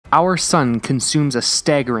Our sun consumes a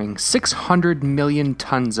staggering 600 million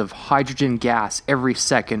tons of hydrogen gas every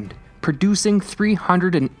second, producing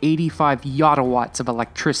 385 yottawatts of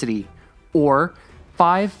electricity, or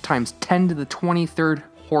 5 times 10 to the 23rd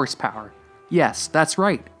horsepower. Yes, that's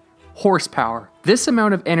right, horsepower. This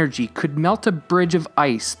amount of energy could melt a bridge of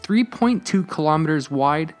ice 3.2 kilometers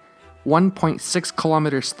wide, 1.6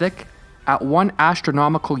 kilometers thick, at 1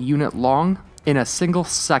 astronomical unit long in a single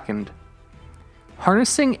second.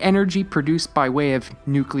 Harnessing energy produced by way of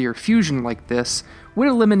nuclear fusion like this would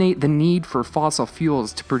eliminate the need for fossil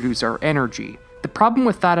fuels to produce our energy. The problem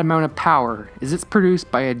with that amount of power is it's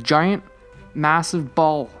produced by a giant, massive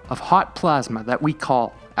ball of hot plasma that we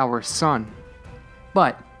call our sun.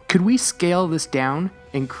 But could we scale this down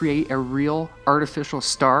and create a real artificial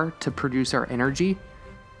star to produce our energy?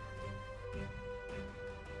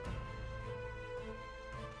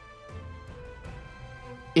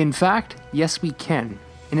 In fact, yes we can,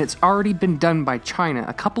 and it's already been done by China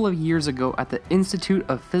a couple of years ago at the Institute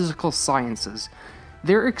of Physical Sciences.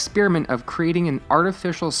 Their experiment of creating an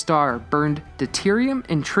artificial star burned deuterium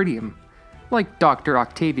and tritium, like Dr.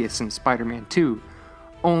 Octavius in Spider-Man 2,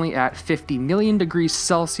 only at 50 million degrees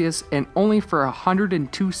Celsius and only for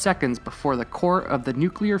 102 seconds before the core of the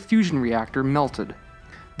nuclear fusion reactor melted.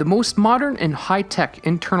 The most modern and high-tech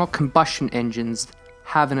internal combustion engines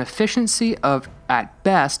have an efficiency of, at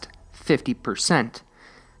best, 50%.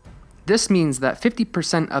 This means that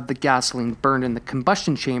 50% of the gasoline burned in the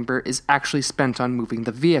combustion chamber is actually spent on moving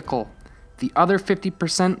the vehicle. The other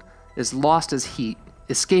 50% is lost as heat,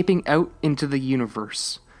 escaping out into the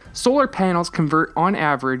universe. Solar panels convert on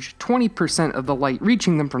average 20% of the light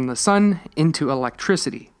reaching them from the sun into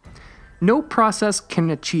electricity. No process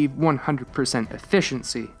can achieve 100%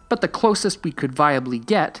 efficiency, but the closest we could viably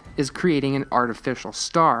get is creating an artificial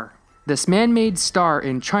star. This man-made star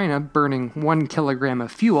in China burning 1 kilogram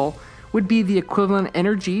of fuel would be the equivalent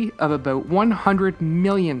energy of about 100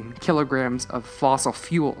 million kilograms of fossil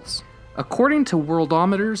fuels. According to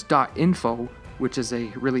worldometers.info, which is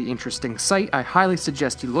a really interesting site, I highly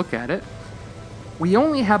suggest you look at it, we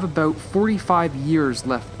only have about 45 years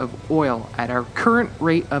left of oil at our current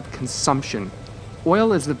rate of consumption.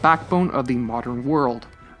 Oil is the backbone of the modern world.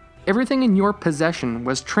 Everything in your possession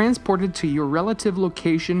was transported to your relative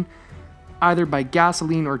location either by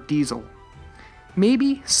gasoline or diesel.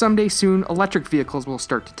 Maybe someday soon electric vehicles will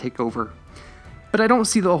start to take over, but I don't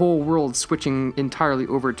see the whole world switching entirely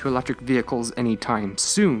over to electric vehicles anytime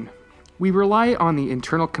soon. We rely on the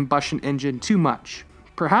internal combustion engine too much.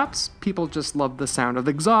 Perhaps people just love the sound of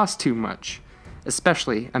exhaust too much,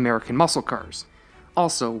 especially American muscle cars.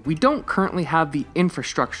 Also, we don't currently have the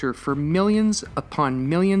infrastructure for millions upon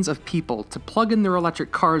millions of people to plug in their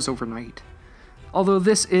electric cars overnight, although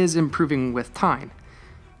this is improving with time.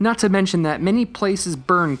 Not to mention that many places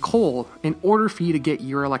burn coal in order for you to get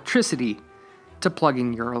your electricity to plug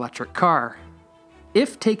in your electric car.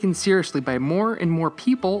 If taken seriously by more and more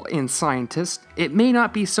people and scientists, it may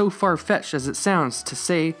not be so far-fetched as it sounds to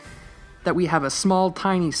say that we have a small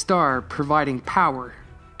tiny star providing power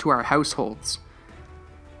to our households.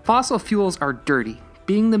 Fossil fuels are dirty,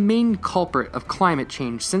 being the main culprit of climate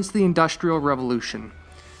change since the Industrial Revolution.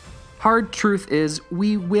 Hard truth is,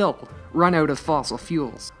 we will run out of fossil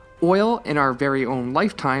fuels. Oil in our very own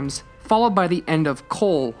lifetimes, followed by the end of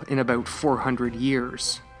coal in about 400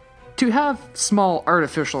 years. To have small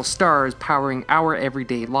artificial stars powering our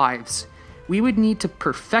everyday lives, we would need to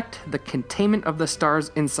perfect the containment of the stars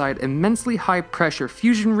inside immensely high-pressure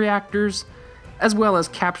fusion reactors, as well as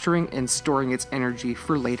capturing and storing its energy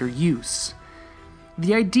for later use.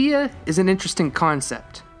 The idea is an interesting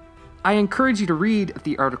concept. I encourage you to read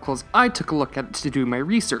the articles I took a look at to do my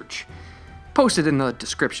research, posted in the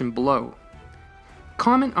description below.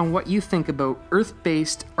 Comment on what you think about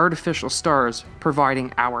Earth-based artificial stars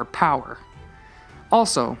providing our power.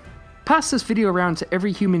 Also, pass this video around to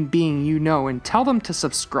every human being you know and tell them to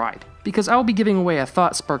subscribe, because I will be giving away a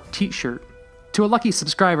ThoughtSpark t-shirt to a lucky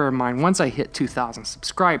subscriber of mine once I hit 2,000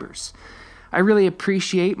 subscribers. I really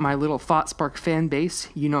appreciate my little ThoughtSpark fan base.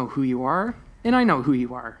 You know who you are, and I know who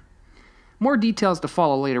you are. More details to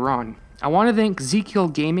follow later on. I want to thank Ezekiel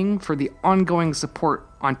Gaming for the ongoing support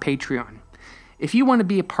on Patreon. If you want to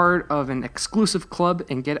be a part of an exclusive club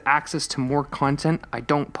and get access to more content I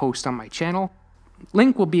don't post on my channel,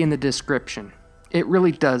 link will be in the description. It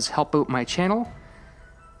really does help out my channel.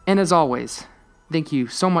 And as always, thank you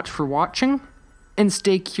so much for watching, and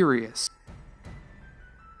stay curious.